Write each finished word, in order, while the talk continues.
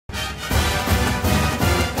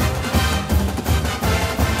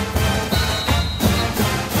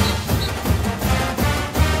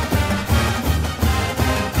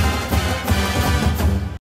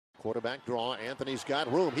quarterback draw. Anthony's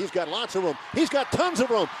got room. He's got lots of room. He's got tons of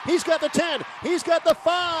room. He's got the 10. He's got the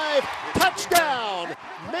 5. Touchdown.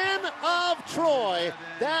 Men of Troy.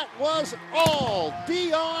 That was all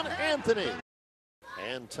Dion Anthony.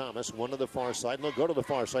 And Thomas, one to the far side, and they'll go to the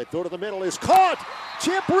far side. Throw to the middle is caught.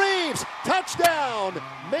 Chip Reeves, touchdown.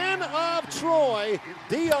 Men of Troy.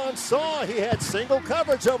 Dion saw he had single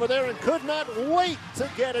coverage over there and could not wait to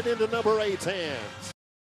get it into number 8's hands.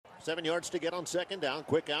 7 yards to get on second down.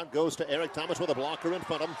 Quick out goes to Eric Thomas with a blocker in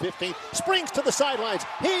front of him. 15, springs to the sidelines.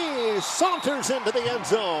 He saunters into the end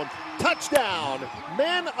zone. Touchdown.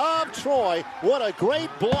 Men of Troy. What a great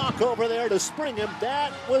block over there to spring him.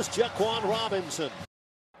 That was Jaquan Robinson.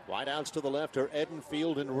 Wideouts to the left are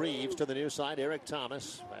Edenfield and Reeves. To the near side, Eric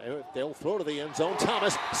Thomas. They'll throw to the end zone.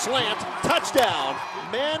 Thomas, slant, touchdown.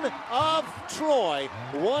 Men of Troy.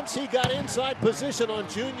 Once he got inside position on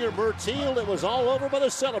Junior Mertiel, it was all over by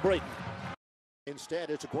the celebrating. Instead,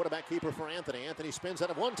 it's a quarterback keeper for Anthony. Anthony spins out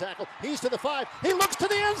of one tackle. He's to the 5. He looks to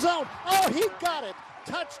the end zone. Oh, he got it.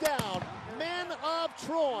 Touchdown. Men of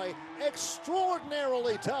Troy.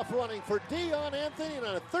 Extraordinarily tough running for Dion Anthony and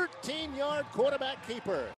a 13-yard quarterback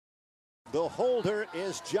keeper. The holder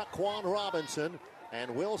is Jaquan Robinson,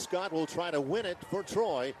 and Will Scott will try to win it for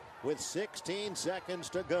Troy with 16 seconds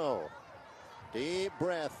to go. Deep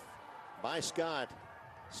breath by Scott.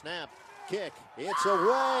 Snap, kick, it's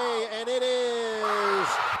away, and it is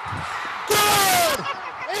good!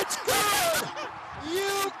 It's good!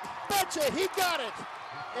 You betcha, he got it!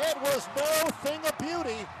 It was no thing of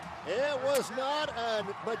beauty. It was not a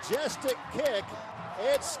majestic kick.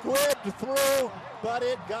 It squibbed through, but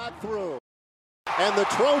it got through. And the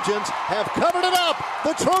Trojans have covered it up.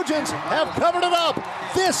 The Trojans have covered it up.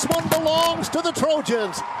 This one belongs to the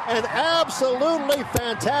Trojans. An absolutely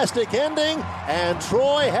fantastic ending, and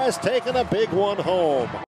Troy has taken a big one home.